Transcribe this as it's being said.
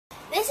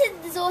This is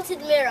the distorted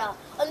mirror.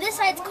 On this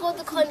side it's called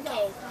the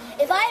concave.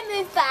 If I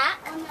move back,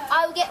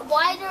 I will get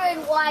wider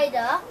and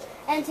wider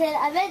until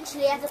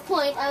eventually, at a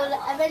point, I will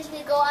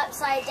eventually go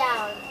upside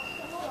down.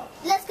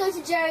 Let's talk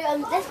to Jerry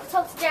on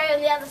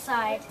the other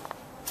side.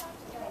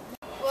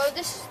 Well,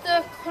 this is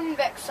the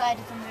convex side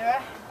of the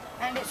mirror,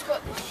 and it's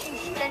got this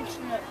huge dent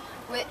in it,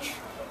 which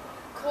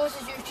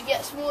causes you to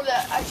get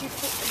smaller as you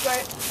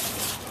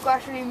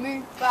gradually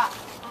move back.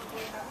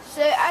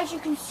 So as you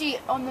can see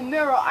on the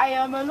mirror, I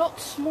am a lot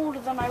smaller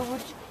than I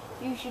would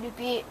usually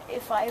be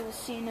if I was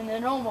seen in a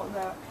normal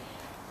mirror.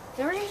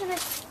 The reason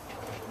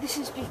this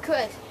is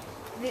because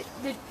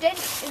the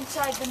dent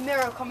inside the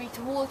mirror coming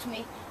towards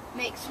me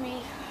makes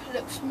me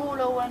look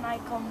smaller when I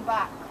come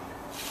back.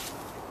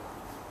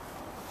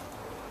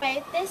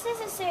 This is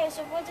a series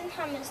of wooden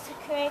hammers to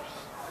create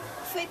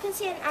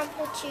frequency and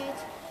amplitude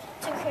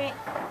to create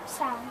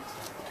sound.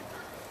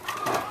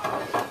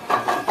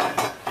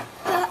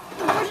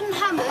 The wooden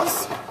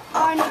hammers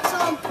are an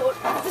example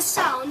of the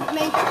sound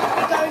made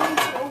going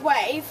into a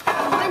wave,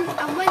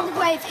 and when the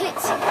wave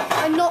hits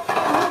an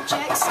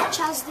object such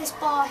as this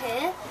bar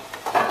here,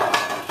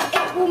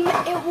 it will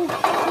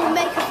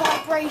make a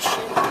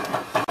vibration.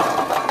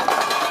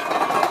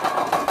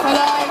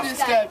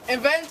 Kaleidoscope,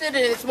 invented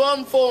in its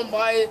one form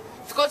by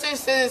Scottish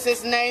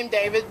physicist named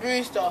David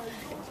Brewster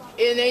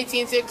in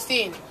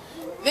 1816.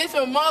 This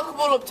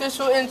remarkable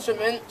optical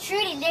instrument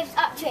truly lives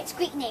up to its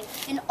Greek name,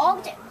 an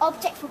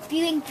object for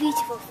viewing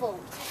beautiful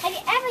forms. Have you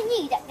ever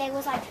knew that there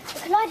was like a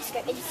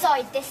kaleidoscope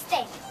inside this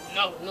thing?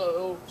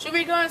 No. Should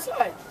we go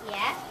inside?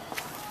 Yeah.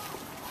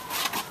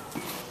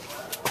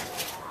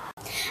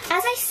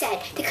 As I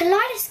said, the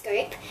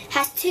kaleidoscope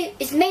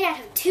is made out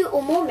of 2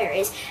 or more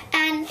mirrors,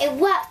 and it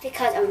works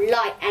because of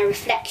light and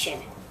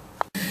reflection.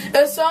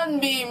 A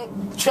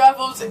sunbeam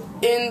travels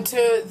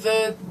into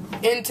the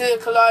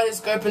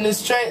kaleidoscope in a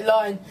straight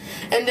line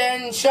and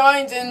then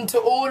shines into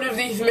all of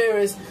these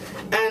mirrors,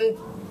 and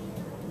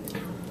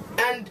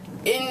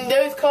in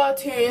those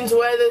cartoons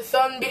where the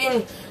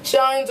sunbeam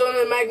shines on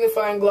the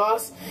magnifying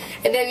glass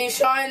and then you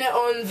shine it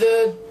on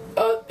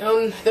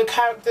the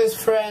character's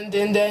friend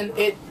and then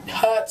it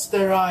hurts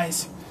their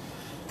eyes.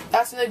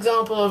 That's an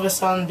example of a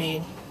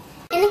sunbeam.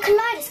 In the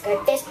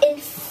kaleidoscope there's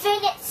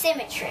infinite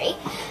symmetry,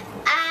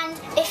 and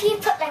if you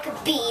put like a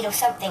bead or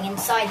something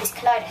inside this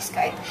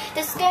kaleidoscope,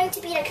 there's going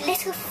to be like a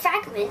little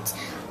fragment,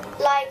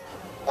 like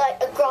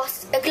a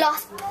glass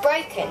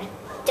broken,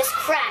 just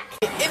cracked.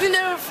 Isn't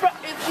there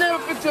a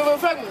picture of a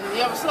fragment in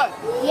the other slide?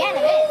 Yeah,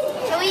 there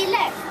is. Shall we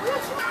look?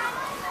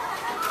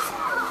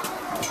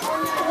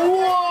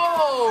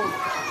 Whoa!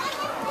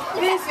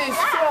 This is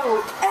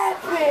so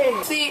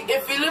epic! See,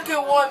 if you look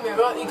at one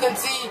mirror, you can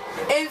see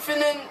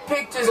infinite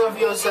pictures of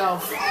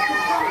yourself.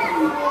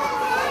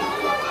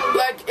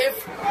 Like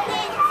if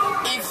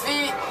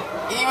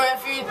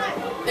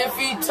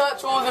you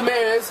touch all the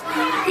mirrors,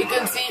 you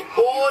can see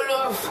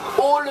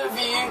all of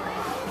you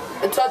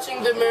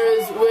touching the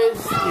mirrors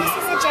with. This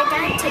is a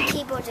gigantic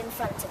keyboard in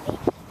front of me.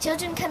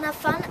 Children can have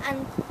fun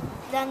and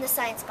learn the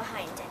science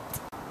behind it.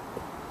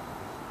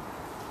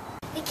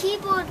 The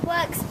keyboard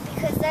works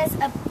because there's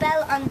a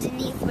bell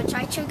underneath which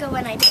I trigger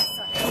when I press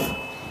on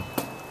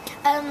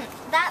it.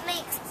 That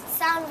makes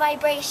sound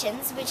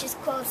vibrations, which is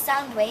called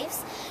sound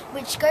waves,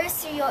 which goes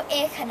through your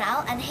ear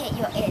canal and hit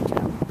your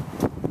eardrum.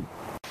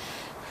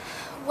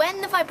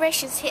 When the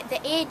vibrations hit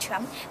the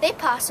eardrum, they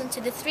pass on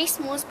to the 3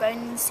 smallest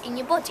bones in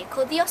your body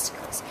called the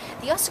ossicles.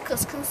 The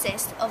ossicles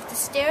consist of the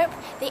stirrup,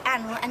 the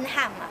anvil and the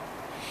hammer.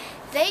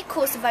 They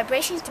cause the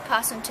vibrations to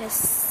pass on to a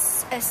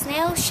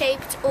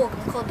snail-shaped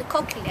organ called the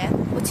cochlea,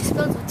 which is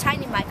filled with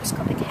tiny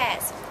microscopic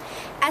hairs.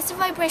 As the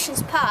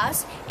vibrations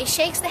pass, it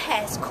shakes the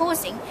hairs,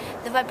 causing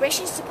the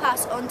vibrations to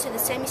pass on to the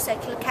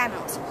semicircular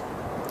canals.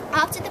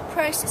 After the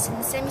process in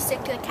the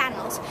semicircular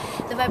canals,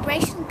 the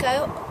vibrations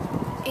go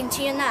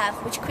into your nerve,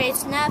 which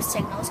creates nerve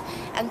signals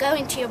and go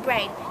into your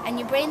brain, and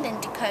your brain then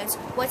decodes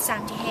what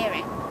sound you're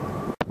hearing.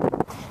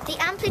 The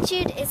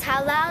amplitude is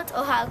how loud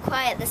or how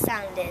quiet the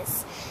sound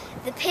is.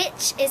 The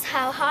pitch is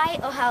how high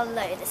or how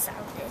low the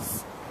sound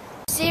is.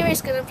 Zero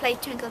is going to play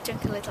Twinkle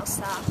Twinkle Little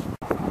Star.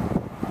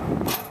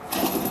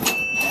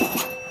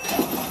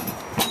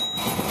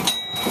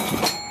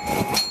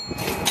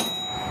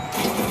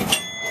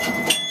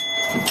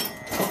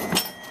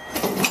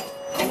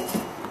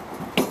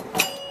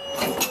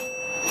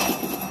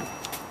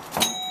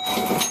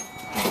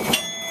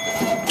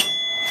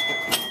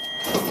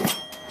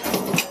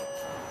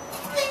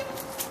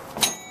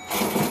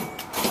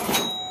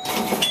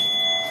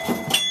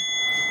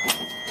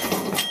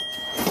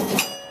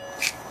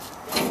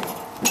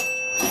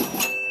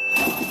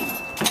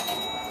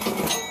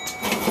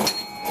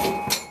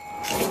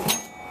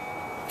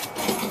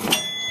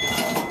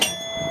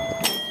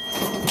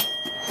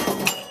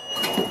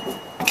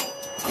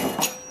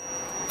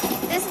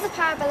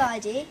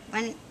 Paraboloid.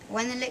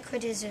 When the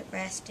liquid is at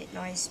rest, it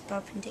lies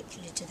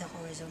perpendicular to the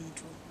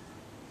horizontal.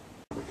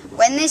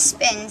 When this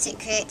spins, it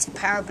creates a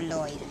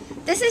paraboloid.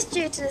 This is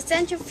due to the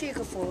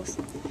centrifugal force.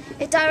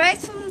 It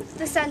directs from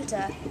the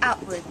centre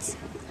outwards.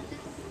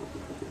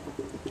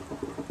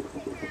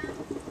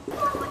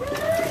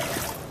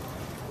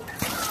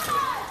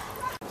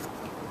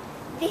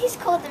 This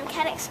is called the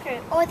mechanic screw,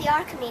 or the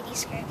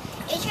Archimedes screw.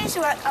 It shows the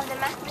work of the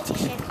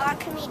mathematician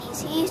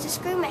Archimedes, who used the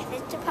screw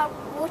method to pump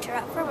water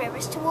up from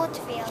rivers to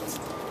waterfields.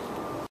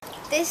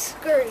 This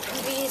screw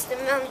can be used in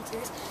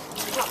mountains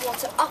to pump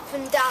water up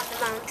and down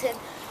the mountain.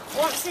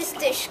 Once this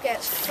dish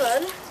gets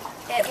full,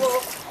 it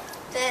will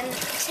then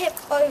tip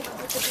over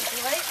because of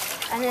the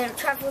weight, and then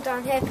travel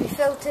down here, be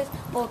filtered,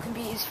 or can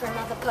be used for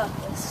another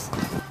purpose.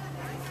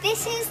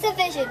 This is the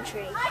vision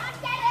tree.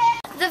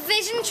 The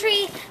vision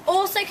tree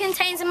also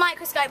contains a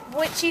microscope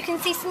which you can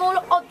see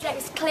smaller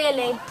objects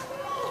clearly.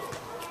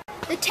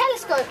 The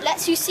telescope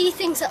lets you see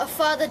things at a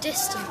further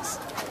distance.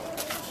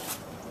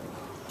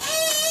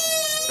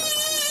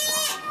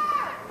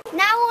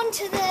 Now on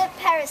to the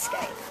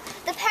periscope.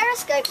 The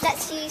periscope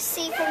lets you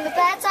see from the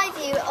bird's eye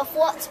view of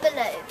what's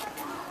below.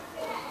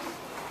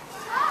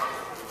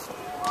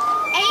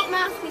 8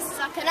 mouthpieces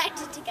are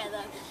connected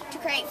together to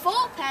create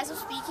 4 pairs of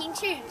speaking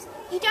tubes.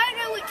 You don't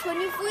know which one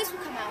your voice will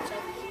come out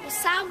of. The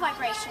sound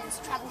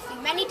vibrations travel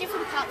through many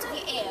different parts of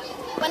your ear.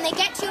 When they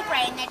get to your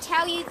brain, they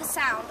tell you the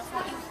sound of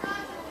what the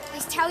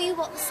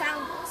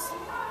sound is.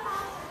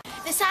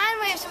 The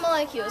sound waves and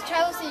molecules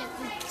travel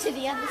to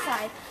the other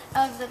side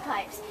of the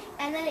pipes,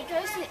 and then it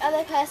goes to the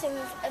other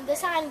person's, and the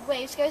sound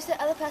waves goes to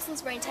the other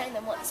person's brain, telling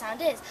them what the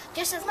sound is,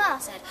 just as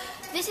Miles said.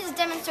 This is a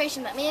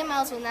demonstration that me and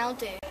Miles will now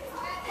do.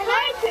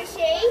 Hello,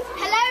 Cushy.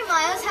 Hello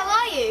Miles, how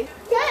are you?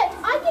 Good,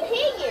 I can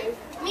hear you.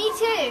 Me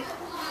too.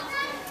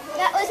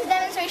 That was a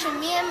demonstration,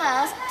 me and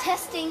Miles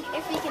testing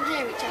if we can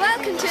hear each other.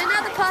 Welcome to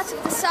another part of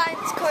the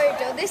science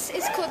corridor. This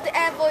is called the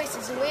Air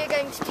Voices, and we are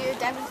going to do a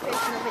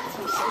demonstration of its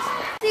uses.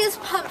 These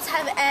pumps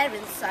have air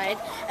inside,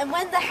 and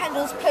when the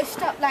handle's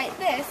pushed up like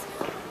this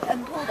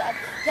and pulled up,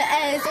 the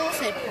air is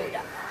also pulled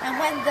up. And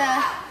when the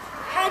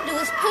handle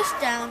is pushed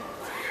down,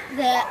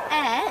 the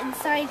air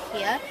inside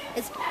here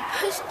is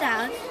pushed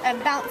down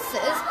and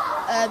bounces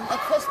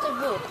across the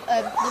wall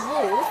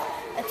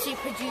to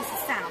produce a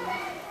sound.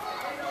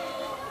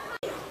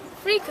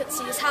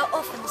 Frequency is how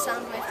often the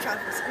sound wave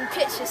travels, and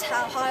pitch is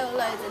how high or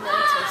low the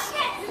note is.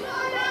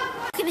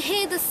 You can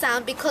hear the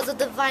sound because of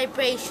the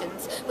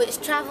vibrations, which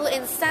travel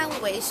in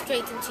sound waves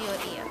straight into your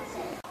ear.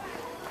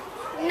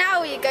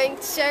 Now we are going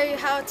to show you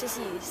how it is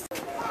used.